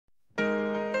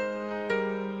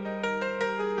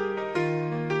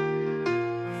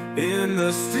In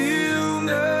the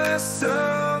stillness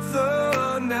of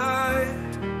the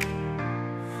night,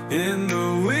 in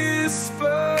the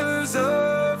whispers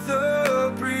of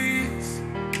the breeze,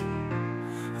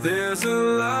 there's a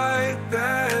light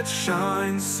that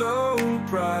shines so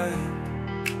bright,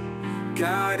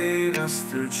 guiding us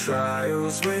through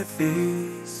trials with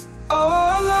ease.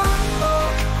 Oh, love,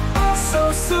 oh,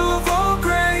 so silver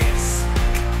grace,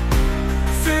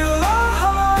 fill our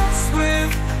hearts with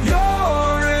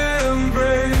your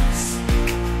embrace.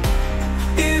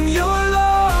 In your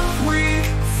love we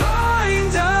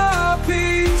find our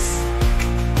peace.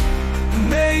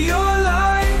 May your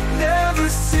light never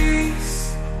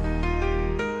cease.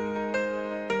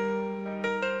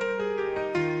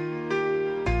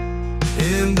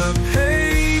 In the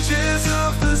pages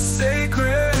of the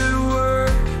sacred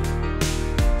word,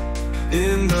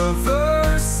 in the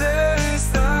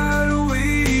verses that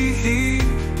we hear,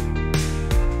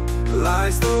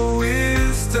 lies the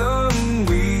wisdom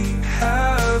we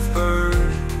have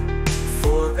heard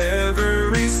for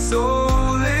every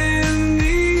soul in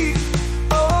need.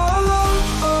 Oh,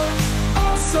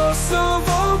 so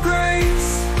silver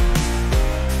grace,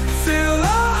 fill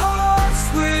our hearts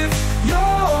with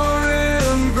your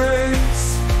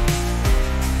embrace.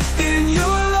 In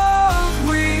your love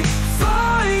we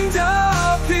find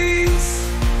our peace.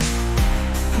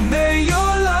 May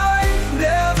your light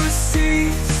never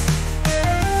cease.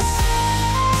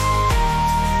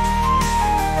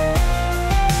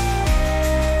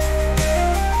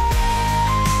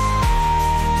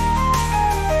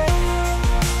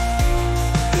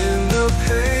 In the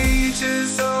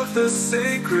pages of the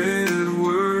sacred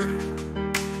word,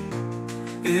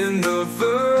 in the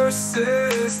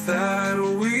verses that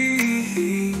we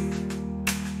hear,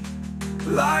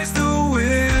 lies the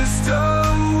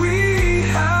wisdom we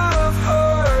have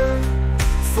heard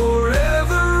for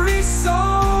every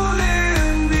soul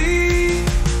in need.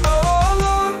 Oh,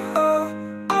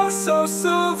 so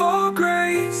silver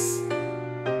grace,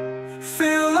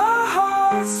 fill our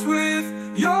hearts with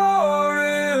your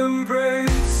embrace.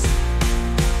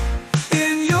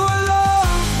 In your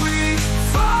love we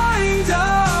find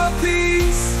our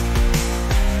peace.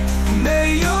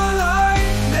 May your light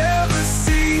never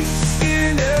cease.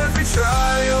 In every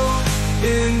trial,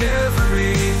 in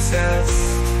every test,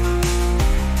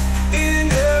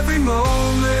 in every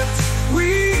moment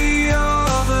we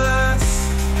are blessed.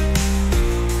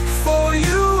 For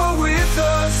you are with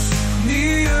us,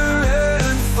 near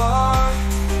and far,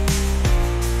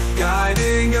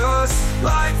 guiding us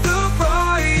like